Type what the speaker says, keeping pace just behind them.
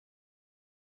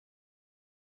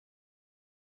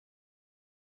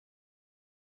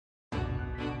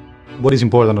What is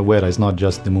important at Weta is not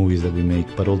just the movies that we make,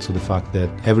 but also the fact that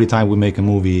every time we make a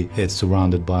movie, it's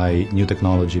surrounded by new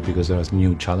technology because there are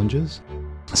new challenges.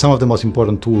 Some of the most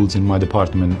important tools in my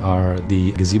department are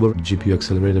the Gazebo GPU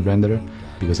accelerated renderer,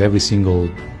 because every single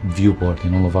viewport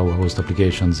in all of our host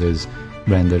applications is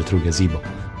rendered through Gazebo.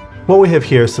 What we have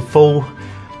here is the full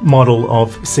model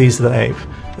of Caesar the Ape.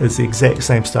 It's the exact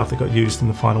same stuff that got used in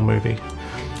the final movie.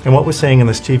 And what we're seeing in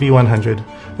this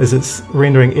GV100 is it's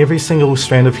rendering every single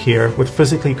strand of hair with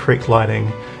physically correct lighting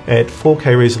at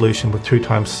 4K resolution with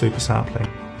 2x super sampling.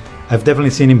 I've definitely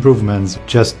seen improvements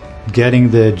just getting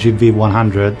the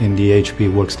GV100 in the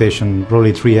HP Workstation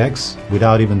probably 3x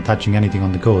without even touching anything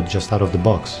on the code, just out of the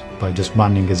box, by just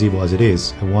running Gazebo as it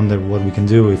is. I wonder what we can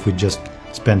do if we just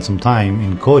spend some time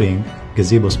in coding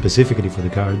Gazebo specifically for the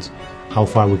cards, how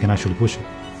far we can actually push it.